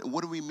 what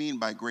do we mean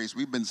by grace?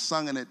 We've been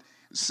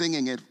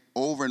singing it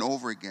over and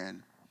over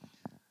again.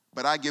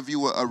 But I give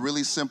you a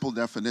really simple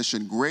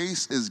definition.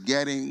 Grace is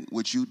getting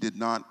what you did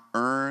not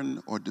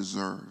earn or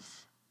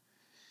deserve.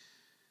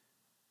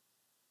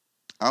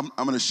 I'm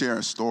going to share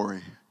a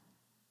story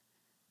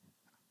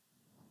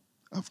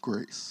of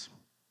grace.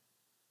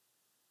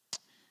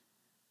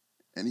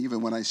 And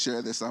even when I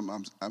share this,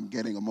 I'm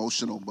getting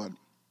emotional, but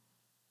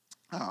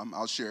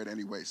I'll share it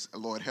anyways.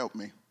 Lord, help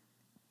me.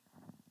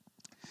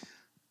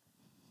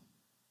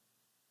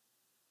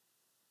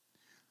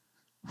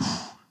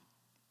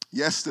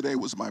 Yesterday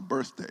was my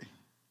birthday.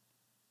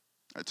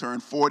 I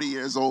turned 40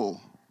 years old.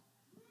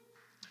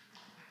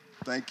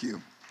 Thank you.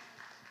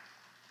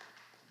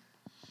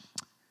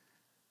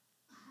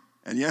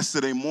 And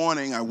yesterday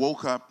morning, I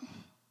woke up,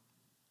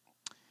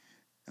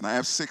 and I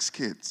have 6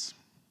 kids.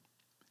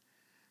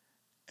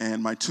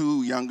 And my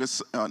 2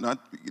 youngest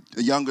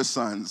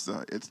sons,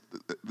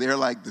 they're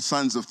like the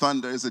sons of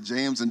thunder. Is it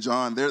James and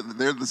John? They're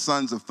the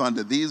sons of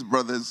thunder. These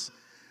brothers,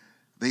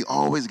 they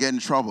always get in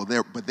trouble.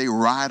 But they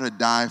ride or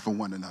die for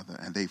one another,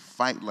 and they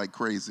fight like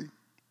crazy.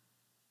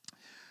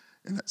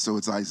 And so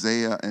it's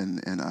Isaiah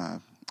and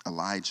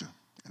Elijah.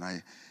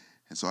 And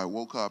so I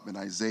woke up, and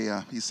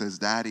Isaiah, he says,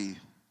 "Daddy,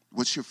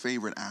 what's your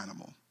favorite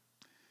animal?"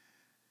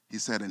 He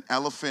said, "An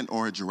elephant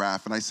or a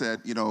giraffe?" And I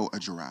said, "A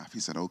giraffe." He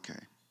said,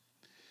 "Okay."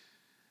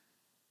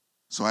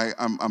 So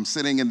I'm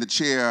sitting in the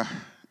chair.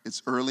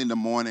 It's early in the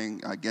morning.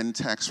 I get a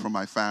text from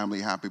my family,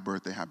 happy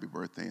birthday, happy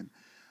birthday. And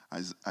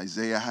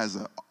Isaiah has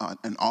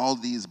an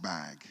Aldi's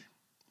bag.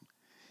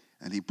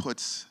 And he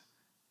puts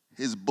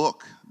his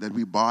book that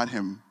we bought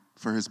him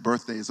for his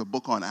birthday. It's a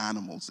book on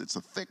animals. It's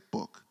a thick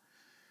book.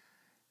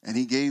 And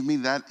he gave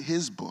me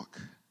his book.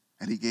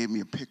 And he gave me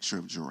a picture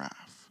of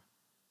giraffe.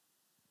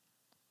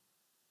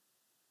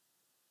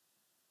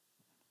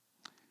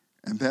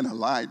 And then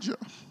Elijah.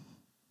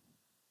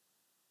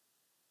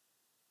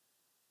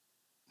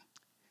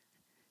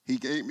 He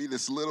gave me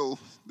this little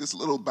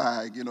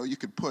bag, you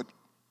could put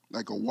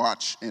like a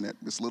watch in it,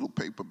 this little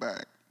paper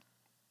bag.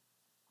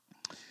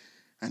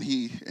 And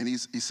he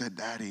said,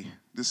 "Daddy,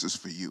 this is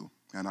for you."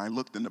 And I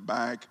looked in the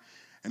bag,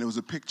 and it was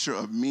a picture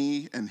of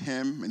me and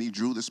him, and he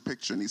drew this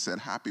picture, and he said,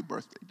 "Happy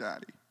birthday,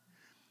 Daddy."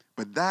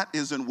 But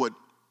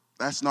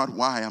that's not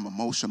why I'm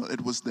emotional.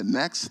 It was the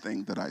next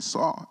thing that I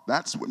saw.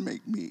 That's what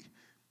made me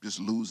just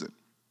lose it.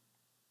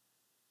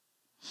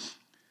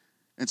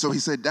 And so he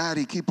said,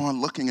 "Daddy, keep on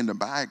looking in the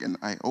bag." And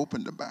I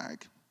opened the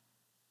bag,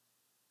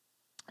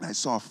 and I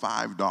saw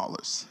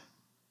 $5.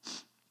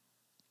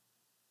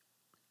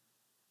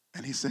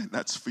 And he said,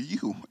 "That's for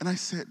you." And I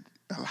said,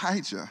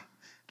 "Elijah,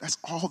 that's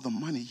all the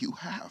money you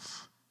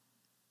have.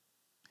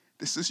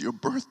 This is your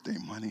birthday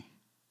money.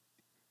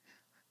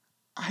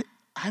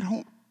 I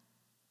don't,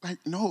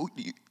 no."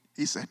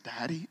 He said,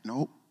 "Daddy,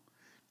 no,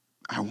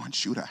 I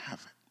want you to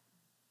have it."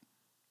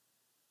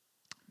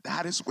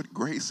 That is what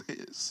grace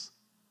is.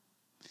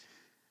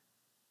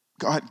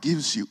 God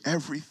gives you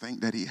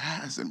everything that he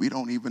has, and we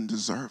don't even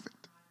deserve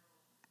it.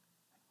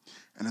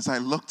 And as I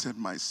looked at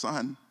my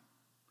son,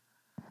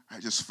 I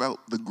just felt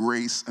the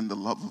grace and the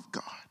love of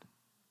God.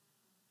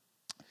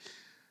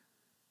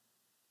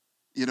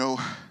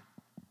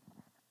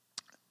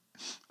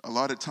 A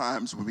lot of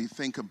times when we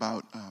think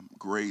about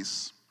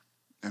grace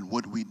and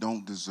what we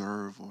don't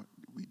deserve or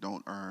we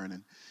don't earn,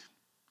 and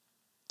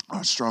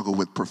our struggle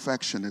with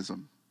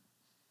perfectionism,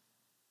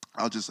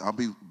 I'll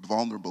be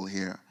vulnerable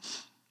here.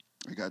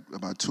 I got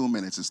about 2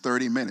 minutes. It's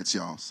 30 minutes,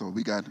 y'all. So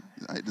we got,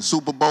 the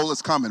Super Bowl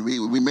is coming.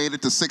 We made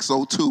it to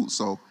 6:02,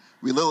 so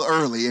we're a little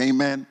early,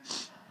 amen.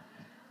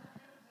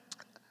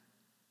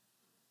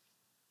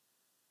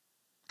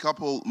 A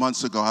couple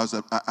months ago,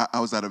 I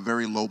was at a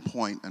very low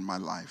point in my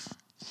life.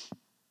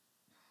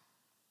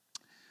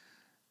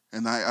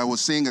 And I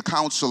was seeing a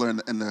counselor, and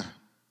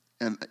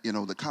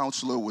the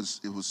counselor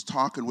was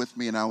talking with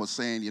me, and I was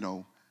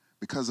saying,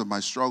 because of my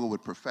struggle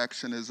with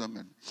perfectionism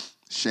and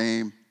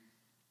shame,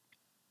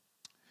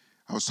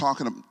 I was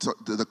talking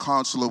to the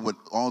counselor with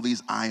all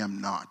these "I am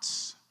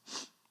nots."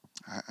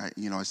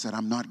 I said,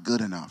 "I'm not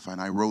good enough."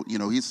 And I wrote,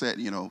 he said,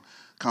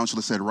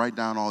 counselor said, "Write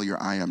down all your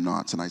 "I am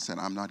nots." And I said,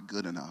 "I'm not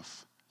good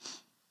enough.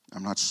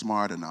 I'm not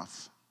smart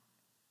enough.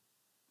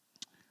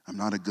 I'm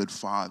not a good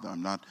father.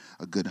 I'm not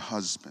a good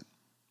husband.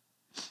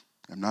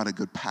 I'm not a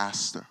good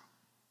pastor.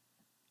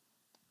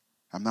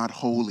 I'm not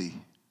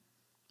holy.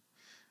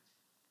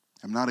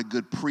 I'm not a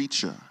good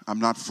preacher. I'm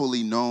not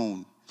fully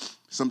known.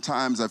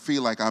 Sometimes I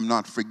feel like I'm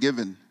not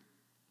forgiven.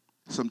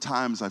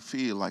 Sometimes I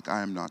feel like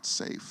I am not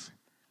safe."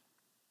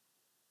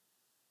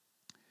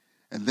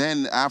 And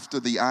then after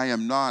the "I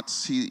am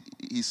nots," he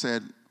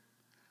said,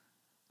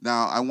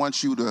 "Now I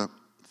want you to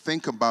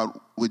think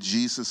about what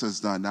Jesus has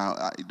done.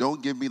 Now,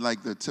 don't give me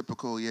like the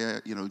typical,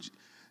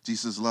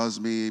 Jesus loves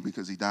me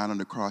because he died on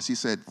the cross." He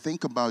said,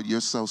 "Think about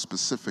yourself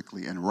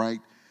specifically and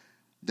write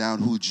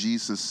down who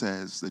Jesus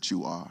says that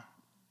you are."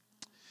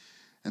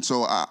 And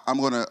so I'm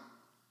going to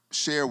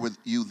share with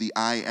you the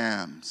I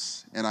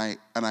ams. And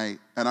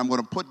I'm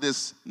going to put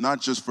this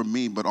not just for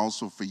me, but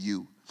also for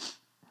you.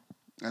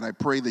 And I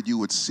pray that you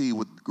would see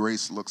what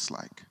grace looks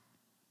like.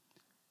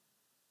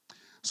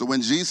 So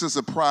when Jesus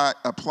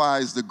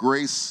applies the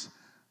grace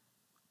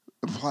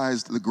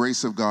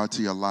of God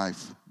to your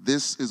life,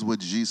 this is what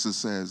Jesus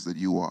says that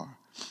you are.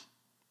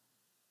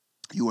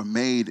 You are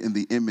made in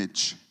the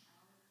image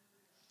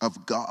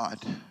of God.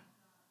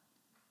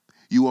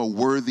 You are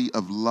worthy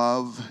of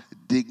love,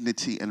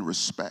 dignity, and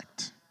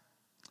respect.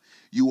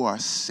 You are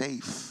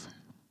safe.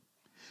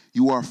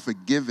 You are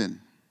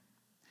forgiven.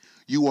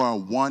 You are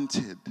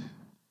wanted.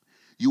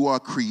 You are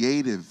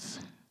creative.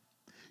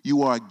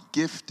 You are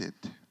gifted.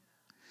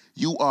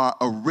 You are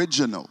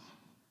original.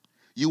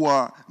 You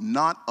are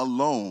not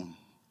alone.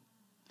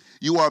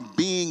 You are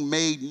being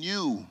made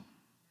new.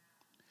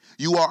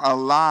 You are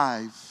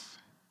alive.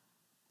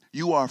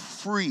 You are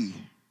free.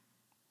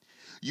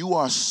 You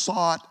are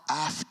sought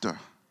after.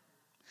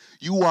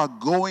 You are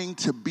going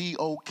to be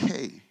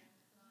okay.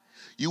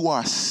 You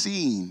are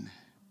seen.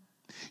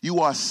 You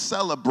are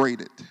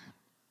celebrated.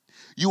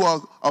 You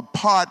are a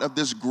part of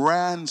this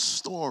grand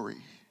story.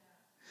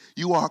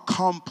 You are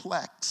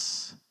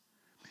complex.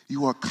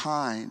 You are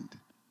kind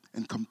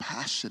and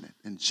compassionate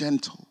and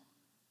gentle.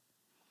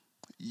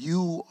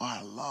 You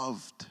are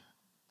loved.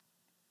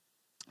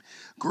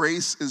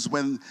 Grace is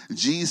when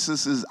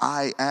Jesus'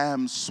 I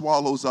am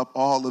swallows up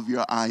all of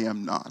your I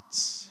am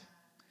nots.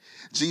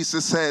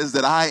 Jesus says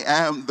that I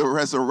am the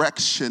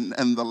resurrection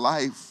and the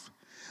life.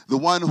 The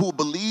one who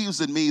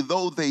believes in me,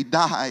 though they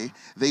die,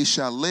 they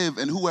shall live.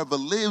 And whoever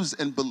lives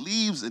and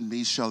believes in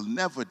me shall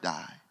never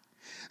die.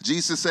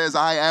 Jesus says,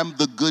 I am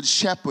the good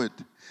shepherd.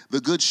 The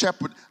good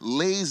shepherd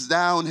lays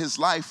down his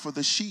life for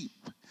the sheep.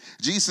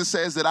 Jesus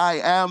says that I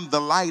am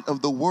the light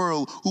of the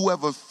world.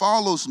 Whoever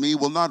follows me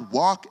will not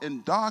walk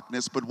in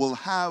darkness, but will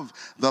have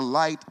the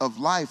light of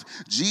life.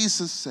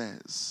 Jesus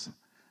says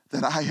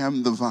that I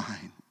am the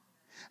vine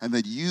and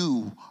that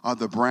you are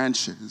the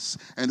branches.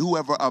 And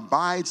whoever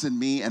abides in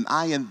me and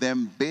I in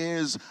them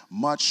bears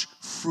much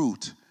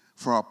fruit.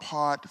 For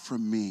apart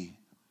from me,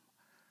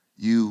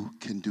 you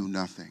can do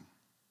nothing.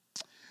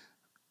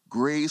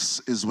 Grace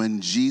is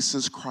when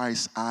Jesus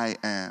Christ I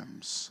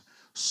ams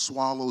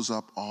swallows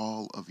up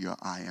all of your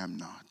I am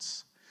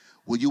nots.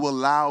 Will you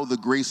allow the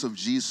grace of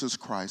Jesus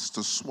Christ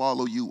to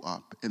swallow you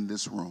up in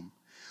this room?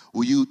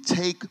 Will you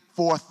take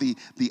forth the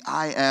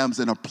I ams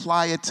and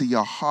apply it to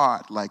your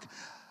heart like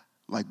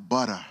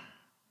butter?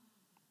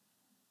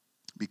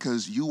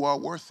 Because you are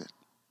worth it.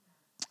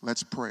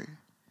 Let's pray.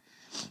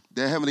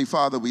 Dear Heavenly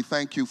Father, we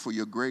thank you for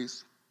your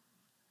grace.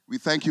 We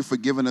thank you for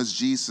giving us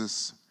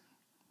Jesus.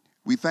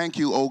 We thank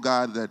you, oh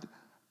God, that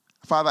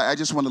Father, I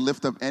just want to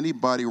lift up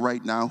anybody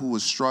right now who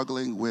is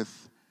struggling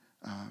with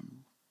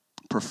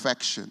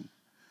perfection,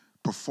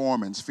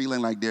 performance,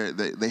 feeling like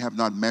they have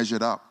not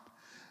measured up.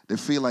 They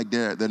feel like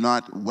they're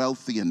not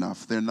wealthy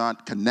enough. They're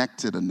not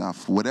connected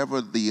enough,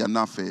 whatever the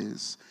enough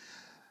is,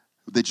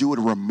 that you would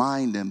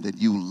remind them that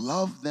you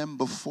loved them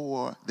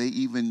before they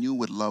even knew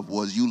what love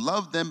was. You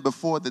loved them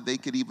before that they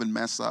could even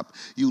mess up.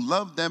 You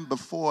loved them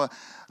before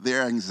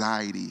their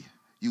anxiety.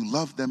 You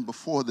loved them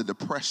before the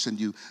depression.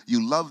 You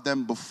loved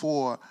them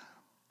before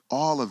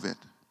all of it.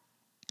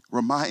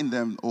 Remind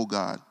them, oh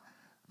God,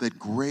 that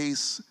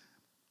grace,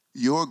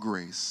 your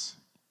grace,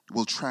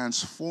 will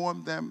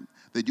transform them,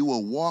 that you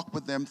will walk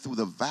with them through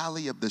the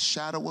valley of the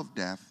shadow of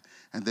death,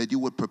 and that you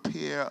would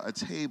prepare a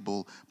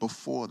table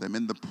before them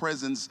in the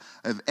presence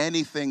of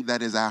anything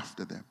that is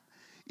after them,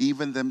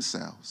 even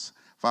themselves.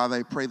 Father,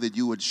 I pray that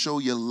you would show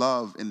your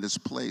love in this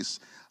place.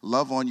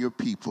 Love on your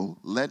people.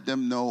 Let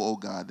them know, oh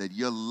God, that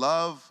your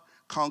love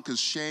conquers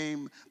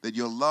shame, that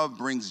your love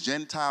brings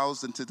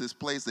Gentiles into this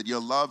place, that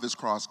your love is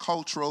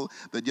cross-cultural,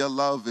 that your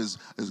love is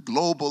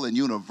global and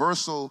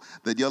universal,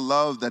 that your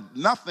love, that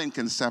nothing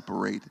can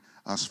separate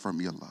us from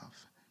your love.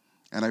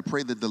 And I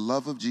pray that the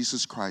love of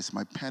Jesus Christ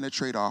might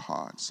penetrate our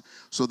hearts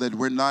so that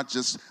we're not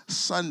just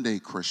Sunday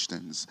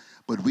Christians,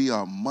 but we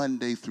are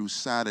Monday through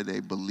Saturday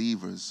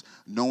believers,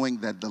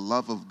 knowing that the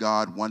love of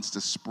God wants to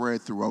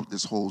spread throughout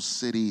this whole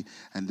city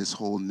and this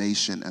whole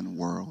nation and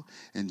world.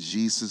 In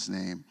Jesus'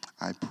 name,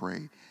 I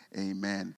pray. Amen.